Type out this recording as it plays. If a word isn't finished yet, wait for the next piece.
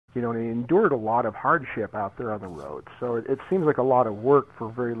And he endured a lot of hardship out there on the road. So it seems like a lot of work for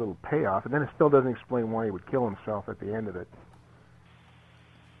very little payoff, and then it still doesn't explain why he would kill himself at the end of it.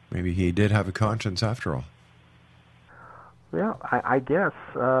 Maybe he did have a conscience after all. Yeah, I guess.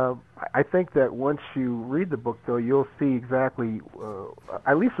 I think that once you read the book, though, you'll see exactly,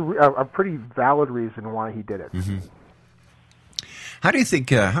 at least a pretty valid reason why he did it. Mm-hmm. How do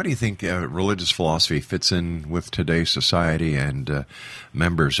you think religious philosophy fits in with today's society and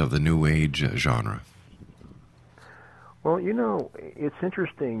members of the New Age genre? Well, it's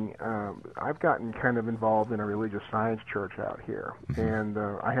interesting. I've gotten kind of involved in a religious science church out here, mm-hmm. and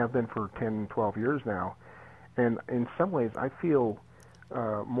I have been for 10, 12 years now. And in some ways, I feel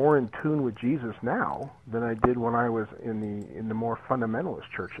more in tune with Jesus now than I did when I was in the more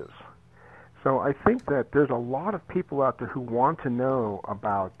fundamentalist churches. So I think that there's a lot of people out there who want to know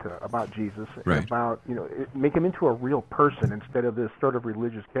about Jesus, right. and about make him into a real person instead of this sort of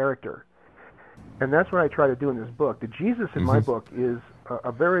religious character. And that's what I try to do in this book. The Jesus in mm-hmm. my book is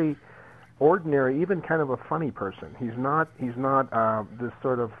a very ordinary, even kind of a funny person. He's not this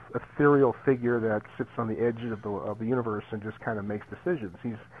sort of ethereal figure that sits on the edge of the universe and just kind of makes decisions.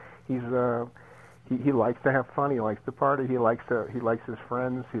 He likes to have fun. He likes to party. He likes his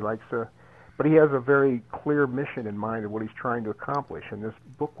friends. But he has a very clear mission in mind of what he's trying to accomplish, and this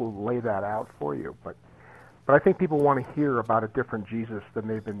book will lay that out for you. But I think people want to hear about a different Jesus than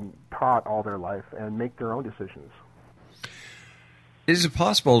they've been taught all their life and make their own decisions. Is it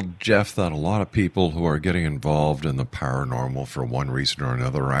possible, Jeff, that a lot of people who are getting involved in the paranormal for one reason or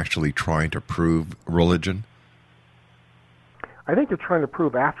another are actually trying to prove religion? I think they're trying to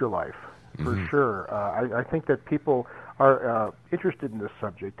prove afterlife, for mm-hmm. sure. I think that people are interested in this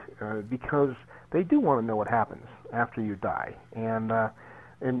subject because they do want to know what happens after you die, and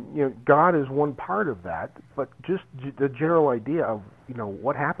God is one part of that. But just the general idea of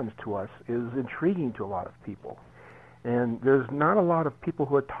what happens to us is intriguing to a lot of people, and there's not a lot of people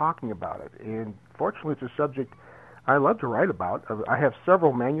who are talking about it. And fortunately, it's a subject I love to write about. I have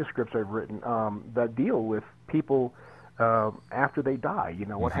several manuscripts I've written that deal with people after they die.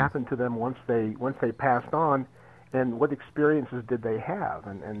 What mm-hmm. happened to them once they passed on. And what experiences did they have?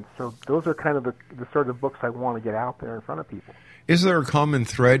 And so those are kind of the sort of books I want to get out there in front of people. Is there a common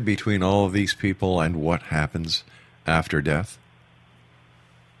thread between all of these people and what happens after death?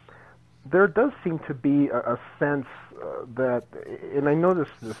 There does seem to be a sense that, and I know this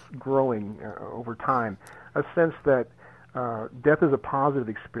growing over time, a sense that death is a positive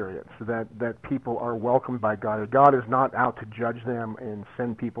experience, that people are welcomed by God. God is not out to judge them and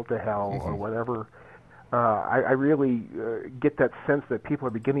send people to hell mm-hmm. or whatever. I really get that sense that people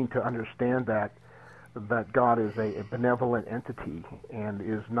are beginning to understand that God is a benevolent entity and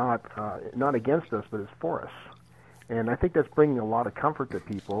is not against us, but is for us. And I think that's bringing a lot of comfort to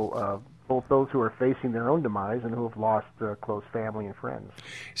people, both those who are facing their own demise and who have lost close family and friends.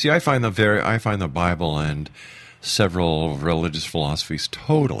 See, I find the Bible and several religious philosophies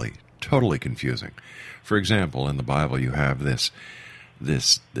totally confusing. For example, in the Bible, you have this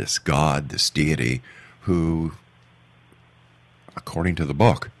God, this deity, who, according to the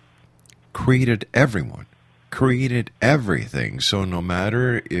book, created everyone, created everything. So no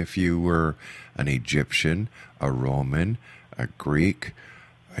matter if you were an Egyptian, a Roman, a Greek,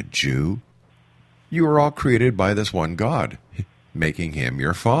 a Jew, you were all created by this one God, making him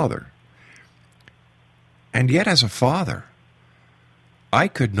your father. And yet as a father, I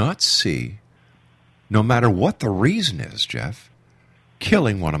could not see, no matter what the reason is, Jeff,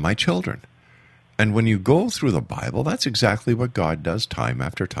 killing one of my children. And when you go through the Bible, that's exactly what God does time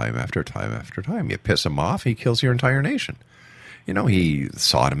after time after time after time. You piss him off, he kills your entire nation. He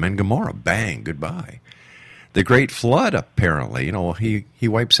Sodom and Gomorrah, bang, goodbye. The Great Flood, apparently, he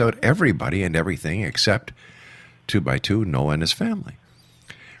wipes out everybody and everything except, 2 by 2, Noah and his family.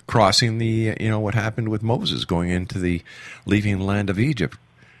 Crossing what happened with Moses going into leaving the land of Egypt.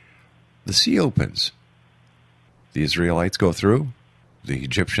 The sea opens. The Israelites go through. The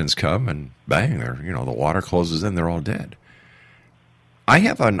Egyptians come and bang, the water closes in, they're all dead. I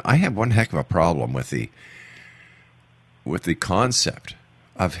have one heck of a problem with the concept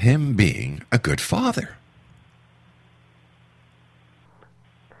of him being a good father.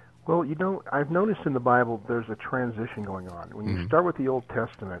 Well, I've noticed in the Bible there's a transition going on. When you mm-hmm. start with the Old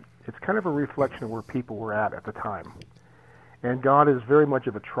Testament, it's kind of a reflection of where people were at the time. And God is very much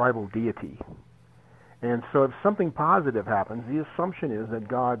of a tribal deity. And so if something positive happens, the assumption is that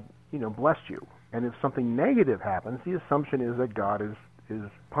God, blessed you. And if something negative happens, the assumption is that God is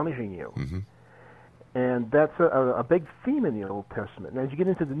punishing you. Mm-hmm. And that's a big theme in the Old Testament. And as you get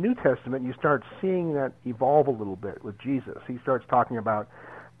into the New Testament, you start seeing that evolve a little bit with Jesus. He starts talking about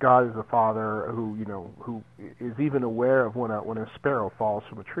God is a father who is even aware of when a sparrow falls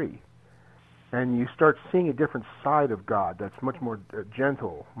from a tree. And you start seeing a different side of God that's much more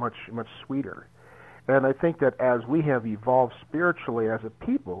gentle, much sweeter. And I think that as we have evolved spiritually as a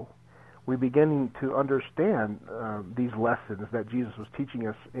people, we're beginning to understand these lessons that Jesus was teaching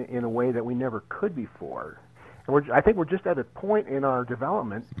us in a way that we never could before. And I think we're just at a point in our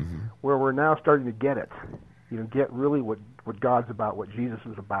development where we're now starting to get it, get really what God's about, what Jesus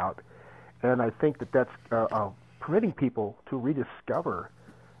is about. And I think that that's permitting people to rediscover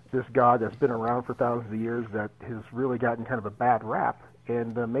this God that's been around for thousands of years that has really gotten kind of a bad rap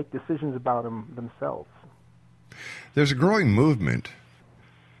and make decisions about him themselves. There's a growing movement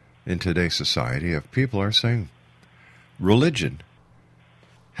in today's society of people are saying religion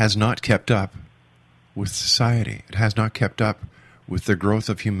has not kept up with society. It has not kept up with the growth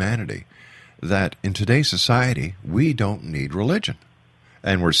of humanity. That in today's society, we don't need religion.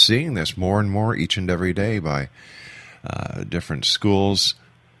 And we're seeing this more and more each and every day by different schools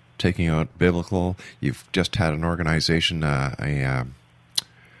taking out biblical. You've just had an organization, an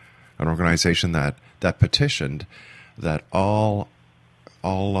organization that petitioned that all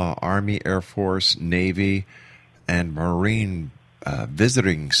Army, Air Force, Navy, and Marine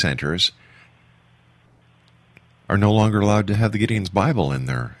visiting centers are no longer allowed to have the Gideon's Bible in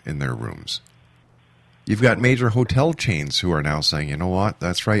their rooms. You've got major hotel chains who are now saying, you know what,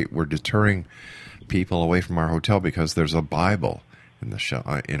 that's right, we're deterring people away from our hotel because there's a Bible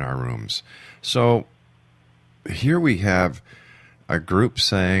in our rooms. So here we have a group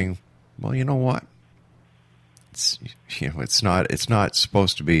saying, well, you know what? It's not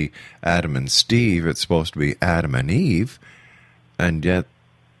supposed to be Adam and Steve. It's supposed to be Adam and Eve, and yet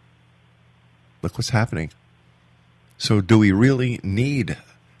look what's happening. So, do we really need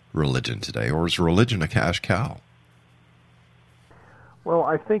religion today, or is religion a cash cow? Well,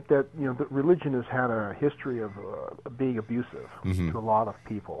 I think that that religion has had a history of being abusive to a lot of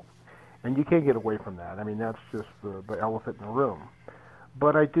people, and you can't get away from that. I mean, that's just the elephant in the room.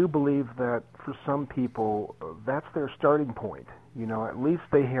 But I do believe that for some people, that's their starting point. At least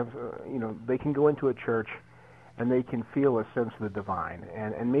they have, they can go into a church and they can feel a sense of the divine.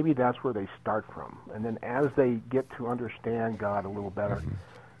 And maybe that's where they start from. And then as they get to understand God a little better,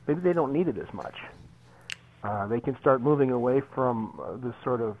 maybe they don't need it as much. They can start moving away from this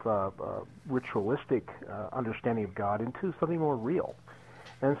sort of ritualistic understanding of God into something more real.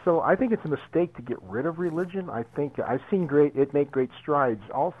 And so I think it's a mistake to get rid of religion. I think I've seen it make great strides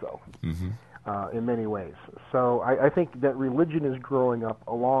also in many ways. So I think that religion is growing up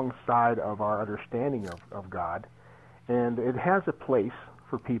alongside of our understanding of God, and it has a place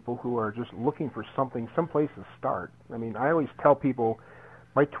for people who are just looking for something, some place to start. I mean, I always tell people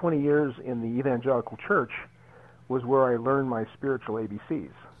my 20 years in the evangelical church was where I learned my spiritual ABCs.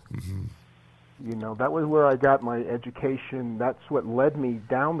 That was where I got my education. That's what led me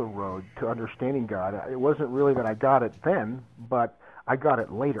down the road to understanding God. It wasn't really that I got it then, but I got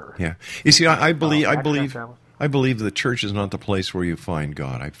it later. Yeah. You see, I believe the church is not the place where you find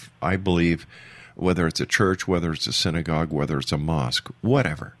God. I believe whether it's a church, whether it's a synagogue, whether it's a mosque,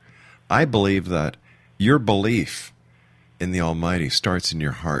 whatever. I believe that your belief in the Almighty starts in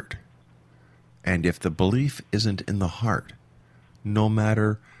your heart. And if the belief isn't in the heart, no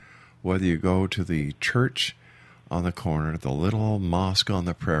matter whether you go to the church on the corner, the little mosque on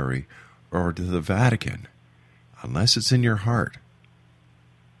the prairie, or to the Vatican, unless it's in your heart,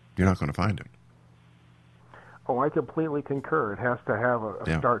 you're not going to find it. Oh, I completely concur. It has to have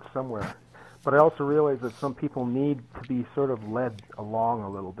a start somewhere. But I also realize that some people need to be sort of led along a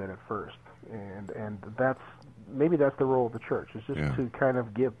little bit at first. And maybe that's the role of the church, is just to kind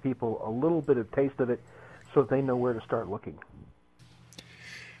of give people a little bit of taste of it so that they know where to start looking.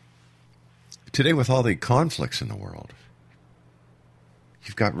 Today, with all the conflicts in the world,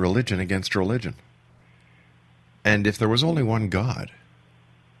 you've got religion against religion. And if there was only one God,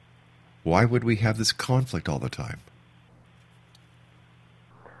 why would we have this conflict all the time?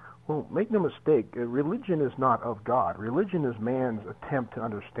 Well, make no mistake, religion is not of God. Religion is man's attempt to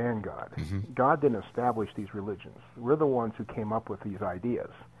understand God. God didn't establish these religions. We're the ones who came up with these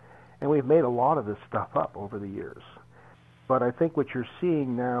ideas. And we've made a lot of this stuff up over the years. But I think what you're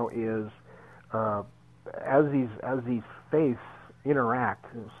seeing now is as these faiths interact,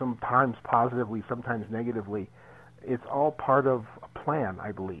 sometimes positively, sometimes negatively, it's all part of a plan,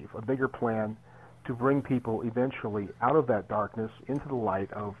 I believe, a bigger plan to bring people eventually out of that darkness into the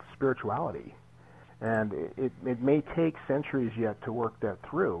light of spirituality. And it may take centuries yet to work that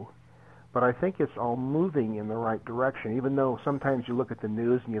through, but I think it's all moving in the right direction, even though sometimes you look at the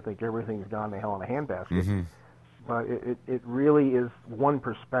news and you think everything's gone to hell in a handbasket. but it really is one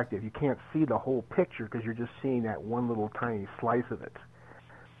perspective. You can't see the whole picture because you're just seeing that one little tiny slice of it.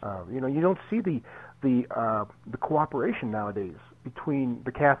 You don't see the cooperation nowadays between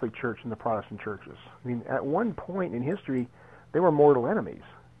the Catholic Church and the Protestant churches. I mean, at one point in history, they were mortal enemies.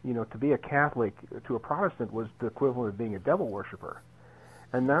 To be a Catholic to a Protestant was the equivalent of being a devil worshiper.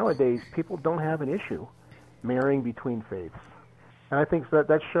 And nowadays, people don't have an issue marrying between faiths. And I think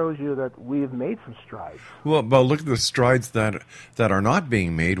that shows you that we've made some strides. Well, but look at the strides that are not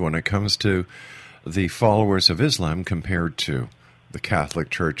being made when it comes to the followers of Islam compared to the Catholic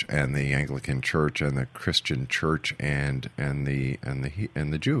Church and the Anglican Church and the Christian Church and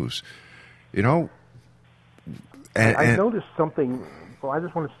the Jews. I noticed something. Well, I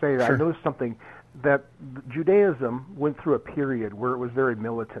just want to say that Sure. I noticed something that Judaism went through a period where it was very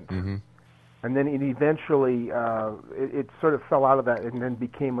militant. Mm-hmm. And then it eventually, it sort of fell out of that and then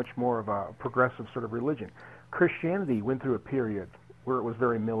became much more of a progressive sort of religion. Christianity went through a period where it was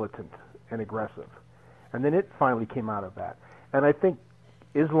very militant and aggressive. And then it finally came out of that. And I think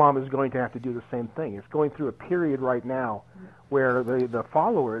Islam is going to have to do the same thing. It's going through a period right now where the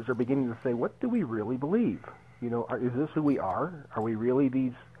followers are beginning to say, what do we really believe? Is this who we are? Are we really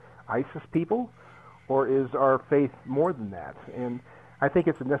these ISIS people? Or is our faith more than that? And I think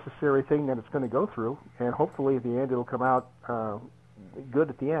it's a necessary thing that it's going to go through, and hopefully at the end it'll come out good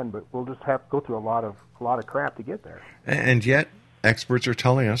at the end. But we'll just have to go through a lot of crap to get there. And yet, experts are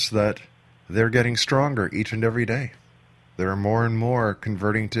telling us that they're getting stronger each and every day. There are more and more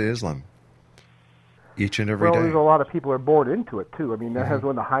converting to Islam each and every day. Well, there's a lot of people are born into it too. I mean, that has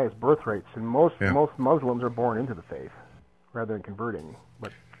one of the highest birth rates, and most Muslims are born into the faith rather than converting.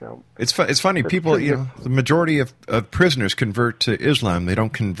 But it's funny. People, the majority of prisoners convert to Islam. They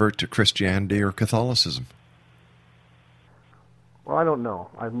don't convert to Christianity or Catholicism. Well, I don't know.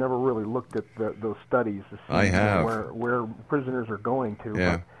 I've never really looked at those studies to see I have. Where prisoners are going to.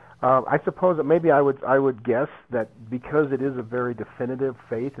 Yeah. But, I suppose that maybe I would guess that because it is a very definitive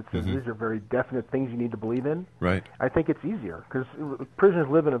faith, it says these are very definite things you need to believe in. Right. I think it's easier because prisoners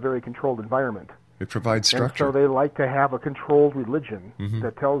live in a very controlled environment. It provides structure. And so they like to have a controlled religion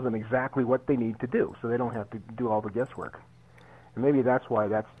that tells them exactly what they need to do, so they don't have to do all the guesswork. And maybe that's why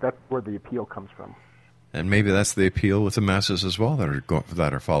that's where the appeal comes from. And maybe that's the appeal with the masses as well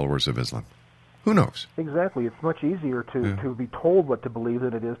that are followers of Islam. Who knows? Exactly. It's much easier to be told what to believe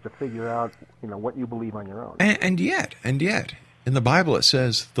than it is to figure out what you believe on your own. And yet, in the Bible it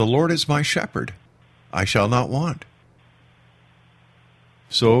says, "The Lord is my shepherd; I shall not want."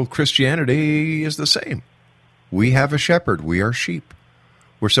 So Christianity is the same. We have a shepherd. We are sheep.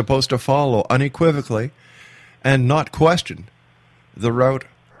 We're supposed to follow unequivocally and not question the route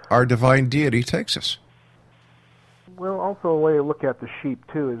our divine deity takes us. Well, also a way to look at the sheep,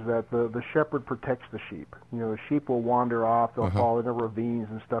 too, is that the shepherd protects the sheep. The sheep will wander off, they'll fall into ravines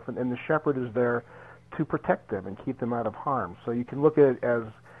and stuff, and the shepherd is there to protect them and keep them out of harm. So you can look at it as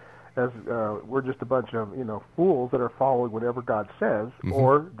we're just a bunch of fools that are following whatever God says,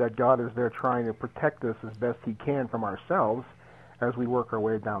 or that God is there trying to protect us as best He can from ourselves as we work our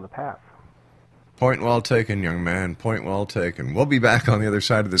way down the path. Point well taken, young man. Point well taken. We'll be back on the other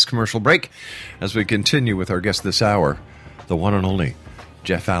side of this commercial break as we continue with our guest this hour, the one and only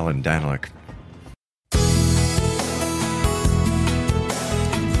Jeff Allan Danelek.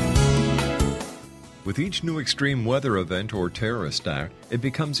 With each new extreme weather event or terrorist act, it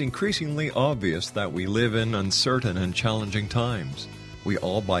becomes increasingly obvious that we live in uncertain and challenging times. We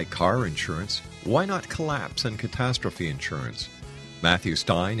all buy car insurance. Why not collapse and catastrophe insurance? Matthew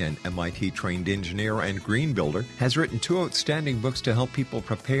Stein, an MIT-trained engineer and green builder, has written 2 outstanding books to help people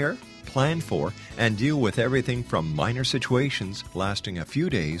prepare, plan for, and deal with everything from minor situations lasting a few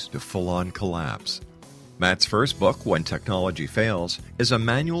days to full-on collapse. Matt's first book, When Technology Fails, is a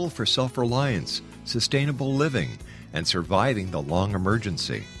manual for self-reliance, sustainable living, and surviving the long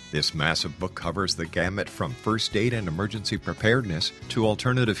emergency. This massive book covers the gamut from first aid and emergency preparedness to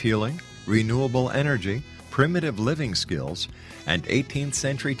alternative healing, renewable energy, primitive living skills, and 18th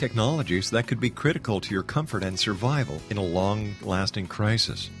century technologies that could be critical to your comfort and survival in a long-lasting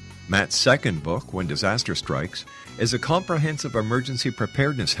crisis. Matt's second book, When Disaster Strikes, is a comprehensive emergency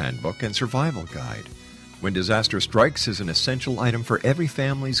preparedness handbook and survival guide. When Disaster Strikes is an essential item for every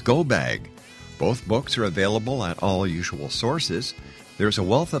family's go bag. Both books are available at all usual sources. There's a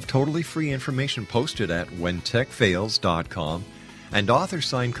wealth of totally free information posted at whentechfails.com, and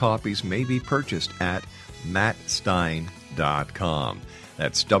author-signed copies may be purchased at mattstein.com.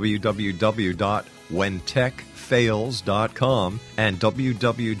 That's www.whentechfails.com and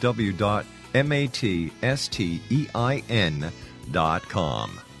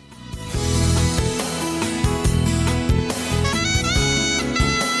www.mattstein.com.